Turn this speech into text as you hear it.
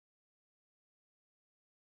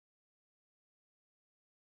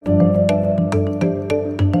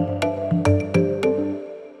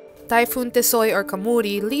Typhoon Tisoy or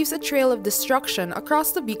Kamuri leaves a trail of destruction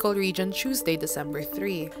across the Bicol region Tuesday, December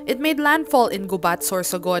 3. It made landfall in Gubat,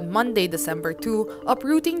 Sorsogon Monday, December 2,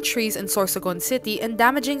 uprooting trees in Sorsogon City and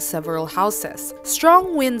damaging several houses.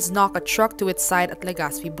 Strong winds knock a truck to its side at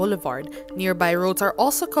Legazpi Boulevard. Nearby roads are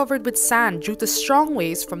also covered with sand due to strong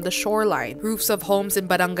waves from the shoreline. Roofs of homes in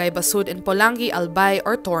Barangay Basud and Polangi, Albay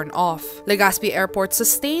are torn off. Legazpi Airport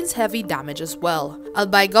sustains heavy damage as well.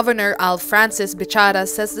 Albay Governor Al Francis Bichara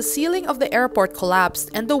says the ceiling of the airport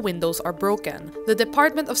collapsed and the windows are broken. The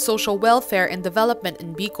Department of Social Welfare and Development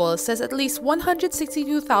in Bicol says at least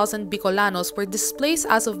 162,000 Bicolanos were displaced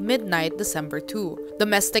as of midnight December 2.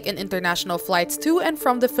 Domestic and international flights to and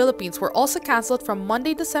from the Philippines were also cancelled from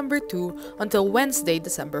Monday, December 2 until Wednesday,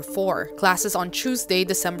 December 4. Classes on Tuesday,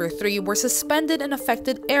 December 3 were suspended in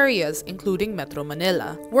affected areas, including Metro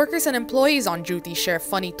Manila. Workers and employees on duty share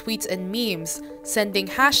funny tweets and memes, sending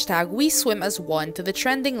hashtag #WeSwimAsOne to the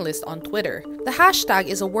trending list on Twitter. The hashtag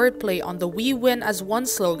is a wordplay on the We Win as One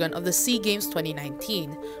slogan of the SEA Games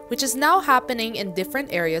 2019, which is now happening in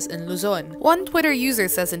different areas in Luzon. One Twitter user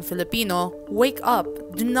says in Filipino, "Wake up,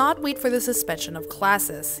 do not wait for the suspension of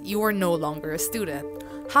classes. You are no longer a student.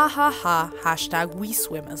 Ha ha ha, hashtag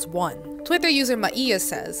 #WeSwimAsOne." Twitter user Maia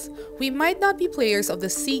says, "We might not be players of the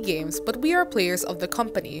SEA Games, but we are players of the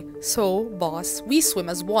company. So, boss, we swim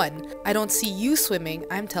as one. I don't see you swimming,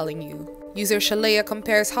 I'm telling you." User Shalea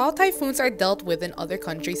compares how typhoons are dealt with in other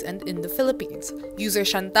countries and in the Philippines. User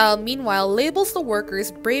Chantal meanwhile labels the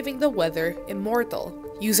workers braving the weather immortal.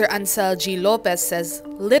 User Ansel G. Lopez says,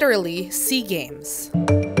 "Literally, SEA Games."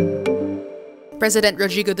 President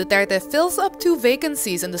Rodrigo Duterte fills up 2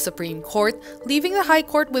 vacancies in the Supreme Court, leaving the High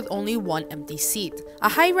Court with only 1 empty seat. A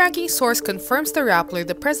high-ranking source confirms to Rappler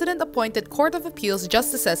the president appointed Court of Appeals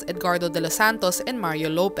Justices Edgardo de los Santos and Mario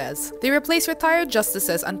Lopez. They replace retired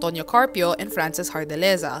Justices Antonio Carpio and Francis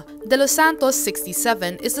Hardeleza. De los Santos,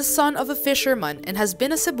 67, is the son of a fisherman and has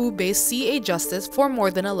been a Cebu-based CA justice for more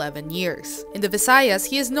than 11 years. In the Visayas,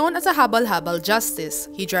 he is known as a habal-habal justice.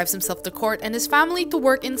 He drives himself to court and his family to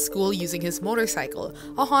work in school using his motorcycle,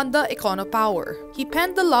 a Honda Econopower. He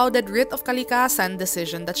penned the lauded writ of kalikasan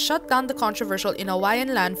decision that shut down the controversial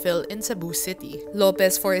Inawayan landfill in Cebu City.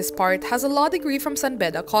 Lopez, for his part, has a law degree from San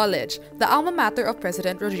Beda College, the alma mater of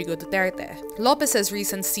President Rodrigo Duterte. Lopez's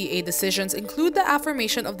recent CA decisions include the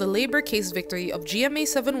affirmation of the labor case victory of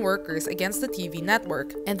GMA7 workers against the TV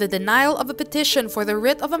network, and the denial of a petition for the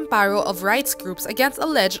writ of amparo of rights groups against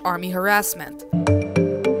alleged army harassment.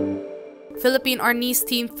 Philippine arnis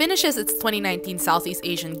team finishes its 2019 Southeast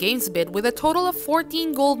Asian Games bid with a total of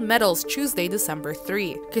 14 gold medals Tuesday, December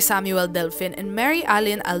 3. Crisamuel Delfin and Mary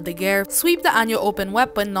Allen Aldeguer sweep the Anyo Open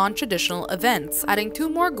Weapon non-traditional events, adding 2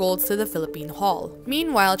 more golds to the Philippine haul.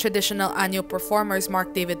 Meanwhile, traditional Anyo performers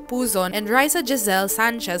Mark David Puzon and Raisa Giselle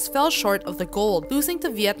Sanchez fell short of the gold, losing to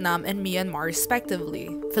Vietnam and Myanmar respectively.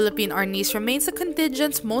 Philippine arnis remains the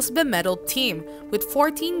contingent's most bemedaled team, with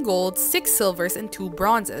 14 golds, 6 silvers, and 2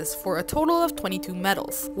 bronzes, for a total of 22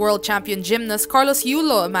 medals. World champion gymnast Carlos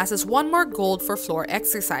Yulo amasses 1 more gold for floor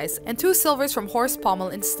exercise and 2 silvers from horse pommel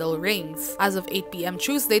and still rings. As of 8 p.m.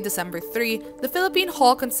 Tuesday, December 3, the Philippine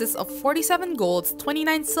haul consists of 47 golds,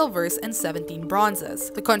 29 silvers, and 17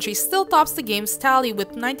 bronzes. The country still tops the game's tally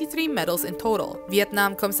with 93 medals in total.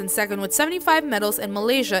 Vietnam comes in second with 75 medals and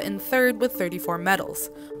Malaysia in third with 34 medals.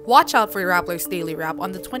 Watch out for Rappler's Daily Wrap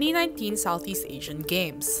on the 2019 Southeast Asian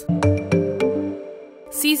Games.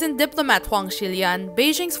 Seasoned diplomat Huang Xilian,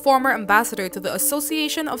 Beijing's former ambassador to the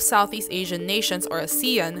Association of Southeast Asian Nations or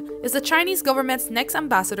ASEAN, is the Chinese government's next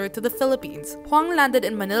ambassador to the Philippines. Huang landed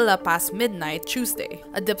in Manila past midnight Tuesday.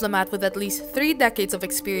 A diplomat with at least 3 decades of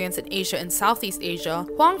experience in Asia and Southeast Asia,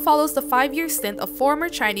 Huang follows the 5-year stint of former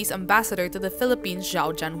Chinese ambassador to the Philippines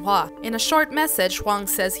Zhao Jianhua. In a short message, Huang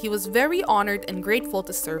says he was very honored and grateful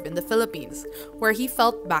to serve in the Philippines, where he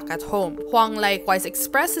felt back at home. Huang likewise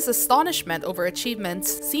expressed his astonishment over achievements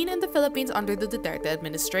seen in the Philippines under the Duterte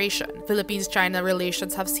administration. Philippines-China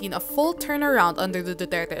relations have seen a full turnaround under the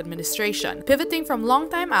Duterte administration, pivoting from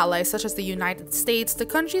longtime allies such as the United States to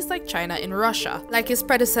countries like China and Russia. Like his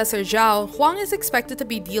predecessor Zhao, Huang is expected to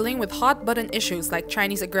be dealing with hot-button issues like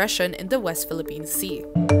Chinese aggression in the West Philippine Sea.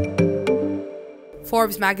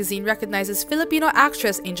 Forbes magazine recognizes Filipino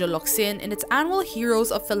actress Angel Locsin in its annual Heroes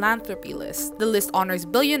of Philanthropy list. The list honors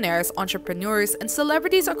billionaires, entrepreneurs, and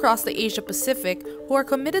celebrities across the Asia-Pacific who are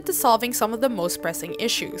committed to solving some of the most pressing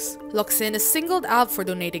issues. Locsin is singled out for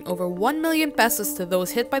donating over 1 million pesos to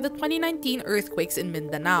those hit by the 2019 earthquakes in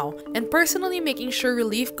Mindanao, and personally making sure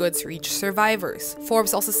relief goods reach survivors.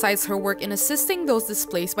 Forbes also cites her work in assisting those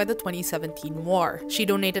displaced by the 2017 war. She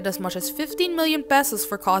donated as much as 15 million pesos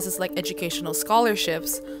for causes like educational scholarships,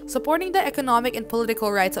 partnerships, supporting the economic and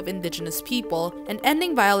political rights of indigenous people, and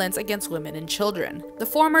ending violence against women and children. The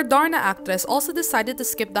former Darna actress also decided to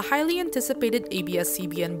skip the highly anticipated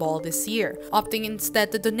ABS-CBN ball this year, opting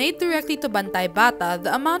instead to donate directly to Bantay Bata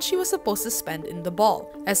the amount she was supposed to spend in the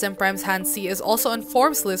ball. SM Prime's Hansi is also on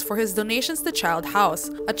Forbes' list for his donations to Child House,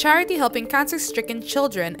 a charity helping cancer-stricken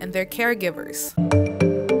children and their caregivers.